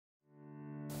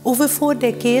Over 4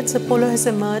 decades, Apollo has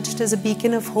emerged as a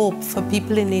beacon of hope for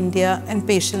people in India and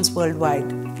patients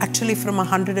worldwide, actually from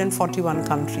 141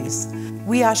 countries.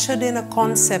 We ushered in a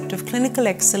concept of clinical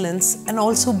excellence and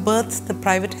also birthed the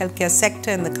private healthcare sector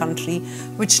in the country,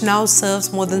 which now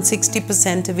serves more than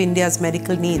 60% of India's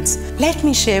medical needs. Let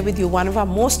me share with you one of our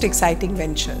most exciting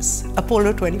ventures,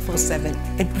 Apollo 24/7.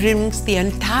 It brings the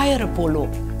entire Apollo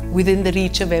within the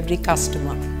reach of every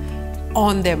customer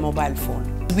on their mobile phone.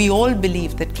 We all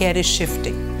believe that care is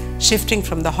shifting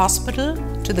from the hospital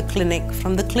to the clinic,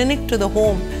 from the clinic to the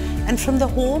home, and from the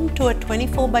home to a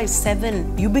 24/7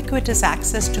 ubiquitous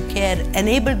access to care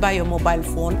enabled by your mobile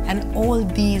phone, and all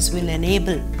these will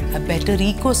enable a better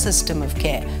ecosystem of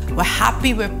care. We're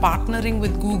happy we're partnering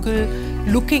with Google,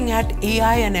 looking at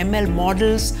AI and ML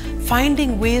models,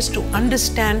 finding ways to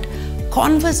understand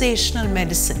conversational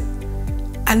medicine.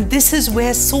 And this is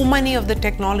where so many of the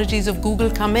technologies of Google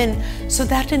come in, so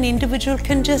that an individual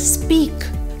can just speak,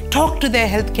 talk to their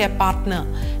healthcare partner.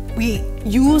 We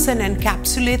use and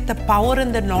encapsulate the power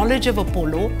and the knowledge of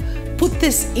Apollo, put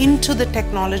this into the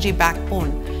technology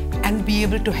backbone, and be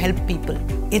able to help people.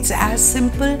 It's as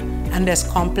simple and as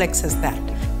complex as that.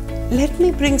 Let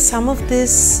me bring some of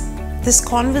this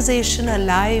conversation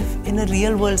alive in a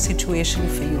real-world situation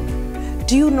for you.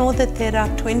 Do you know that there are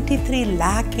 23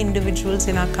 lakh individuals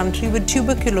in our country with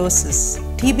tuberculosis?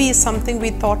 TB is something we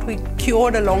thought we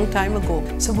cured a long time ago.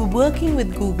 So we're working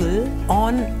with Google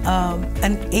on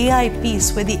an AI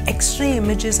piece where the X-ray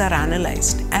images are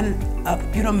analyzed, and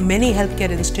many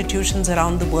healthcare institutions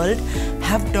around the world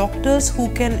have doctors who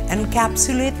can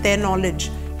encapsulate their knowledge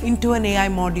into an AI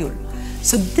module.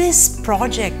 So this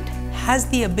project has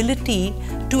the ability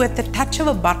to, at the touch of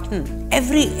a button,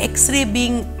 every X-ray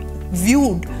being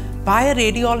viewed by a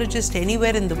radiologist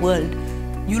anywhere in the world,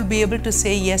 you'll be able to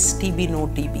say yes TB, no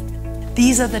TB.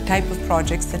 These are the type of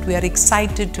projects that we are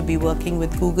excited to be working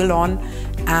with Google on,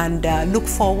 and look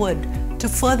forward to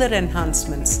further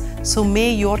enhancements. So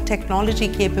may your technology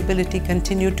capability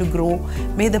continue to grow.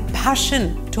 May the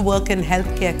passion to work in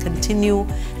healthcare continue.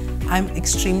 I'm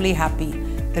extremely happy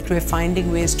that we're finding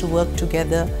ways to work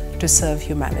together to serve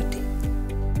humanity.